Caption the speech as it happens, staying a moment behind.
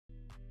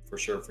For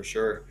sure, for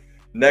sure.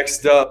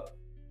 Next up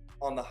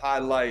on the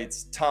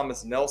highlights,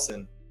 Thomas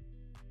Nelson.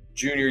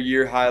 Junior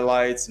year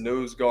highlights,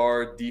 nose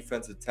guard,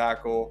 defensive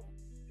tackle.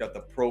 Got the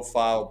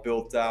profile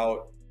built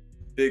out.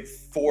 Big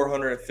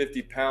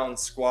 450-pound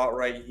squat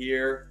right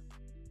here.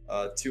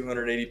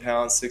 280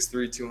 pounds,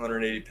 6'3",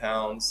 280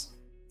 pounds,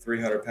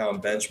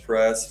 300-pound bench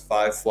press,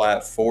 5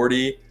 flat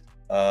 40.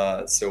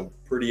 So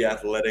pretty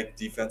athletic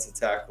defensive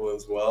tackle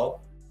as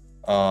well.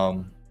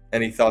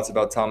 Any thoughts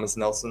about Thomas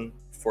Nelson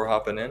before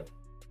hopping in?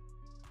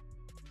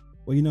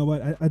 Well, you know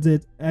what? I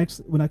did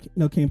actually, when I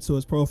came to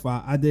his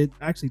profile, I did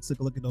actually took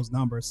a look at those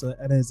numbers. So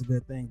that is a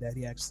good thing that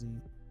he actually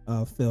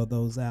filled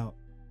those out.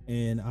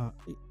 And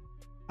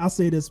I'll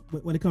say this,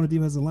 when it comes to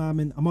defensive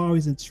linemen, I'm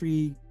always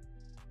intrigued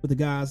with the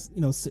guys,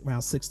 around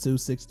 6'2",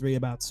 6'3",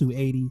 about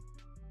 280.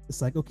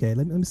 It's like, okay,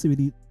 let me see what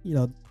these,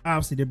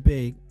 obviously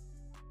they're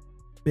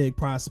big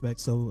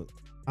prospects. So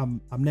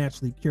I'm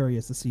naturally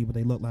curious to see what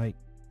they look like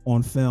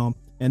on film.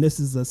 And this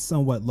is a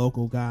somewhat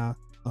local guy.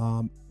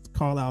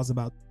 Carlisle's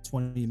about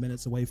 20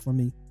 minutes away from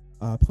me,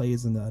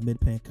 plays in the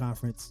Mid-Penn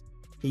Conference.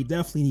 He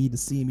definitely need to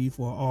see me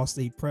for an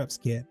all-state preps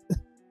kit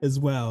as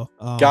well.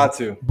 Got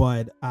to.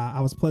 But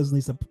I was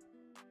pleasantly surprised.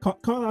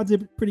 Carlisle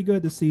did pretty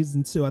good this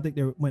season too. I think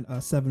they went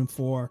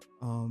 7-4.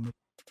 I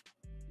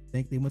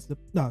think they went to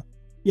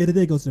they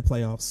did go to the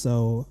playoffs.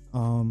 So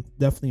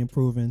definitely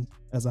improving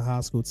as a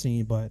high school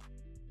team. But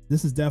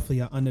this is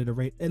definitely under the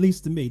radar, at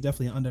least to me,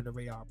 definitely an under the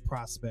radar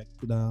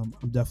prospect that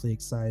I'm definitely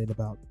excited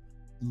about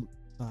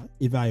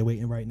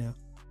evaluating right now.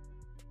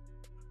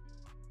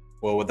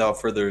 Well, without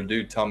further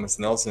ado, Thomas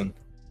Nelson,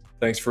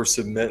 thanks for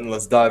submitting.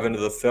 Let's dive into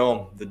the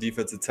film. The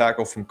defensive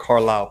tackle from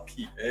Carlisle,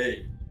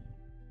 PA.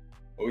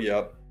 Oh,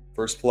 yep.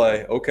 First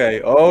play.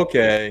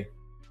 Okay.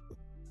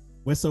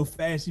 Went so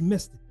fast, you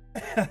missed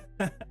it.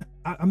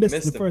 I missed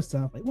it the first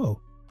time. Like,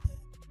 whoa.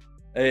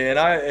 Hey, and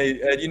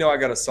Ed, I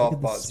got a soft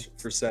spot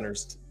for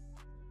centers.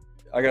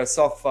 I got a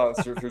soft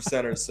spot for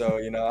centers, so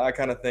I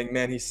kind of think,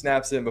 man, he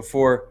snaps in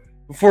before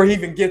he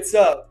even gets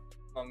up.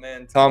 My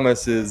man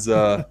Thomas is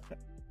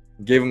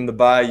gave him the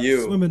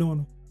Bayou. Swimming on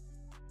him.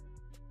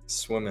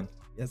 Swimming.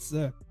 Yes,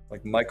 sir.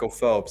 Like Michael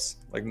Phelps,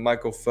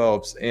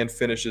 and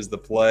finishes the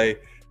play.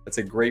 That's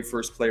a great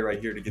first play right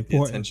here to get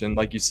the attention.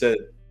 Like you said,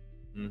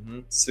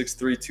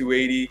 6'3",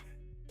 280,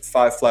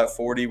 5 flat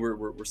 40.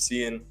 We're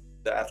seeing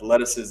the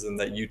athleticism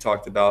that you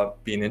talked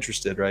about being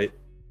interested, right?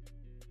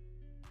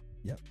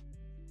 Yep.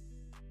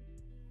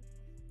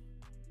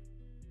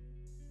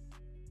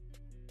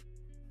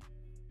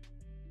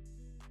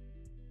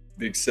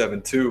 Big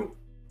 7'2".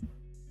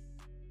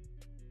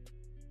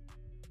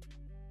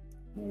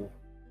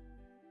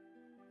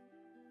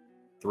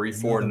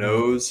 3-4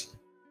 nose.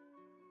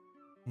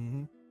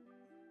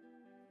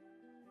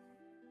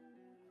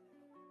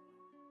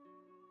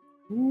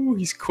 Ooh,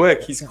 he's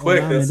quick. He's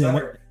quick. That's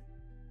center.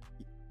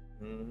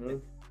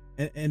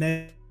 And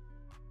that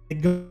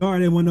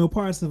guard didn't want no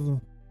parts of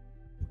him.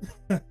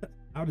 I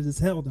would have just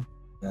held him.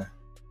 Yeah.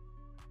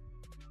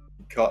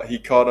 He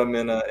caught him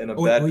in a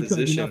bad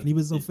position. He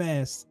was so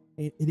fast.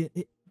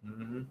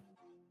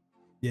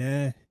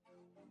 Yeah.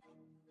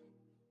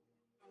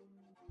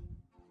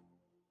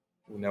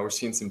 Ooh, now we're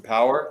seeing some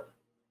power.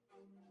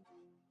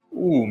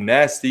 Ooh,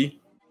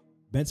 nasty.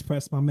 Bench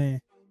press, my man.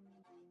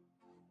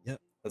 Yep.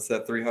 That's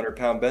that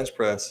 300-pound bench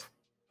press.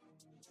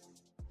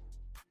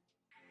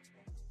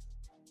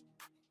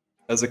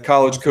 As a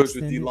college coach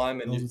with D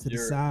lineman,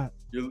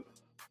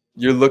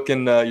 you're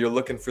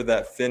looking for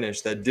that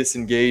finish, that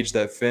disengage,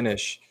 that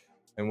finish.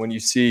 And when you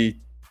see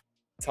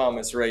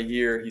Thomas right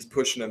here, he's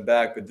pushing him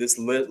back, but this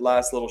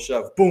last little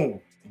shove,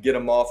 boom, get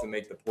him off and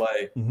make the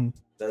play.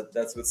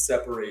 That's what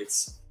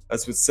separates.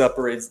 That's what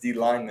separates D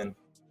linemen.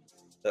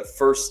 That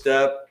first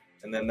step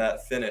and then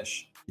that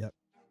finish. Yep.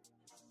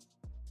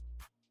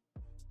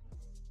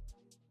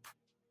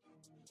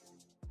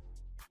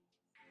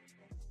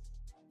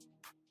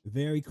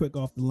 Very quick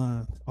off the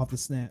line, off the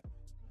snap.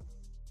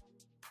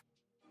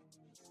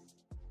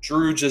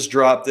 Drew just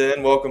dropped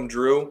in. Welcome,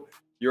 Drew.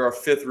 You're our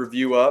 5th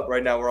review up.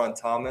 Right now we're on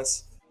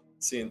Thomas.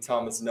 Seeing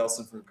Thomas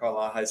Nelson from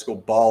Carlisle High School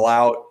ball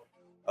out.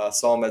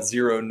 Saw him at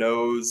 0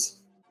 nose,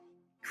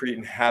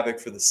 creating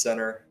havoc for the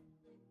center.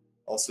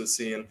 Also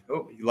seeing,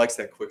 he likes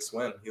that quick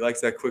swim. He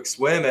likes that quick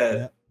swim, Ed.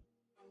 Yeah.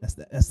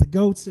 That's the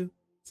go-to.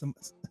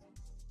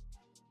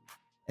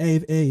 Hey,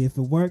 if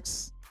it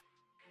works,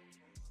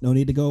 no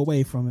need to go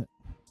away from it.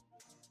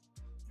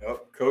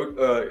 Yep. Coach,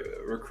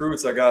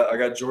 recruits, I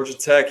got Georgia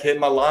Tech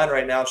hitting my line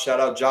right now. Shout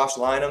out Josh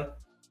Lynham,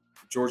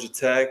 Georgia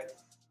Tech,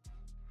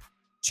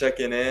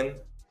 checking in.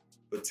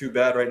 But too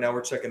bad right now we're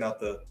checking out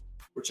the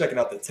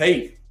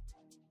tape.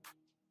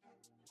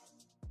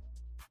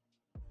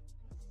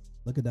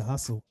 Look at the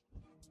hustle.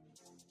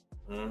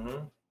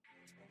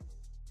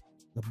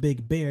 The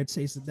big bear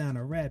chasing down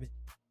a rabbit.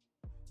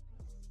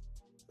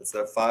 It's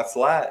that 5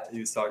 flat he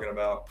was talking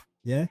about.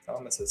 Yeah.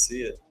 Thomas, I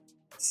see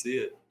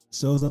it.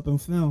 Shows up in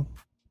film.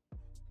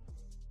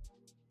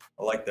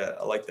 I like that.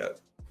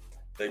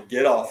 That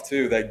get off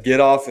too. That get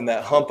off and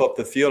that hump up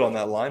the field on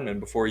that lineman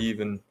before you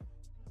even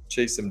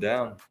chase him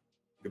down.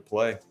 Good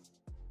play.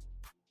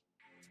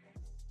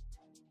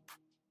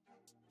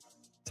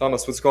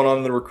 Thomas, what's going on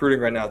in the recruiting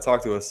right now?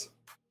 Talk to us.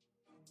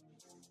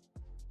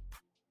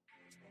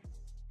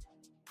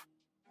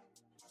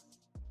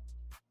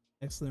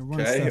 Excellent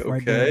run stuff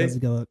right there. Doesn't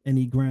go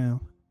any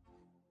ground.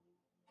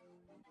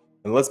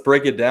 And let's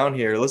break it down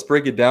here. Let's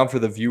break it down for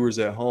the viewers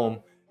at home.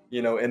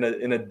 You know, in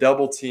a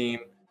double team,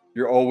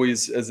 you're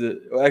always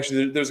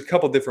actually there's a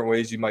couple different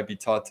ways you might be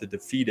taught to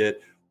defeat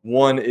it.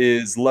 One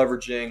is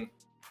leveraging,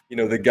 you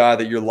know, the guy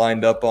that you're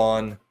lined up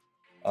on,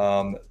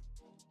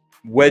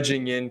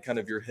 wedging in kind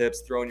of your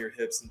hips, throwing your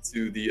hips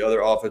into the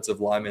other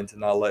offensive lineman to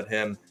not let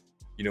him,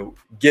 you know,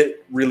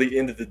 get really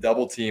into the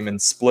double team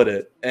and split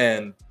it.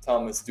 And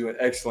Thomas do an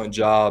excellent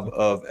job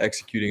of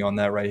executing on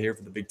that right here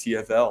for the big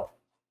TFL.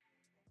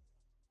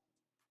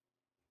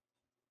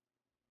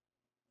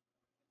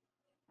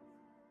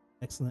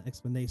 Excellent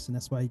explanation.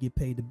 That's why you get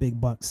paid the big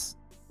bucks.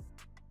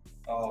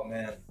 Oh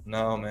man,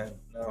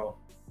 no.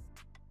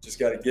 Just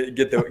got to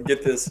get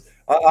this.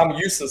 I'm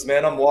useless,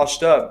 man. I'm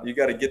washed up. You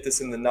got to get this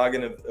in the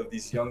noggin of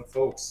these young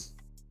folks.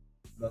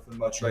 Nothing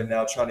much right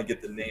now. Trying to get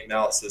the name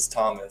out, says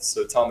Thomas.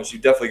 So Thomas, you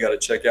definitely got to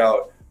check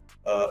out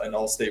an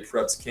All-State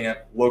Preps camp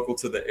local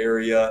to the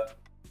area.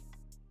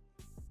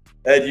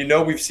 Ed, you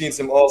know we've seen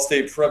some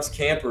All-State Preps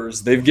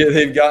campers. They've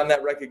gotten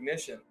that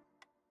recognition.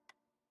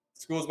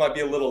 Schools might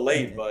be a little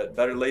late, but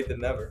better late than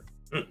never.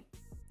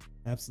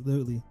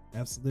 Absolutely.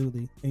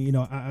 And you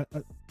know,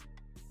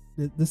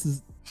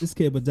 this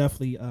kid would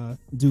definitely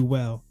do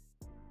well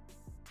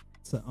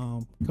to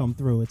come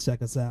through and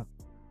check us out.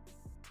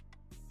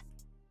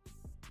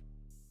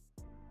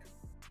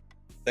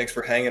 Thanks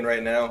for hanging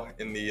right now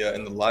in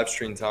the live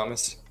stream,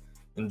 Thomas.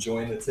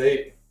 Enjoying the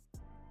tape.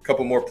 A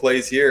couple more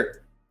plays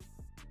here.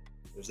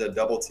 There's that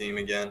double team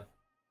again.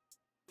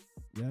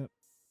 Yep.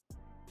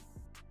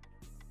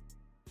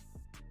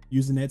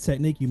 Using that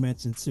technique you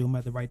mentioned too. I'm going to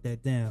have to write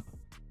that down.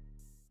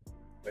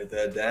 Write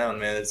that down,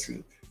 man. It's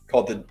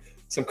called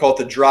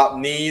the drop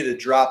knee, the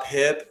drop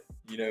hip.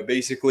 You know,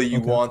 basically you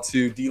want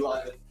to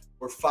D-line it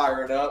or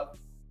fire it up.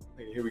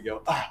 Here we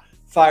go.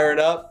 Fire it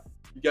up.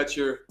 You got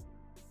your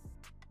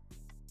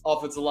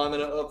offensive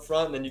lineman up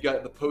front, and then you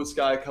got the post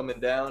guy coming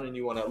down, and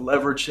you want to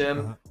leverage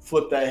him,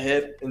 flip that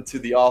hip into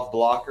the off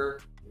blocker,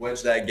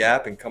 wedge that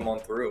gap, and come on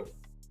through.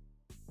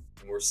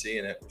 And we're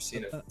seeing it. We're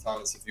seeing it from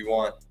Thomas. If you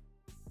want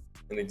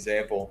an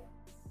example,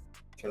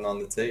 turn on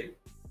the tape.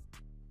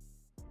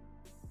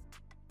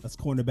 Us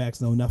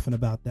cornerbacks know nothing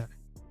about that.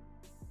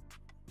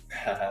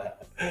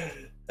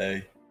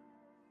 Hey,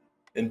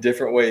 in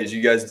different ways.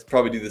 You guys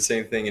probably do the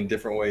same thing in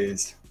different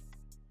ways.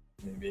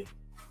 Maybe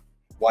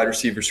wide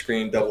receiver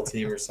screen, double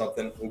team, or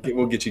something.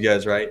 We'll get you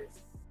guys right.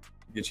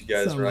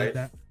 Something right.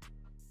 Like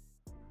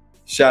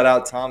Shout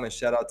out Thomas.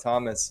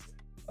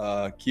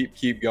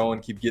 Keep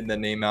going. Keep getting that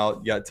name out.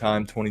 You got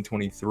time.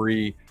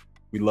 2023.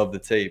 We love the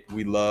tape.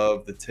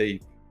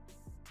 Absolutely.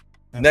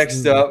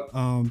 Next up.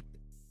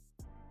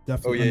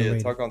 Definitely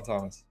underrated. Talk on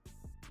Thomas.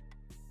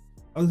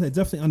 I was gonna say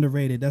definitely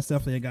underrated. That's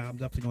definitely a guy I'm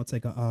definitely gonna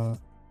take a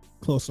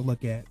closer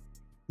look at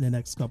in the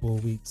next couple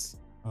of weeks.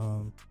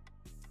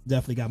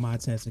 Definitely got my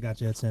attention,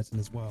 got your attention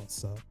as well.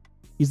 So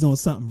he's doing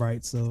something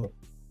right. So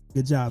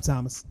good job,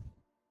 Thomas.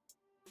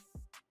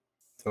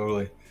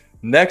 Totally.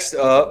 Next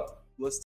up, let's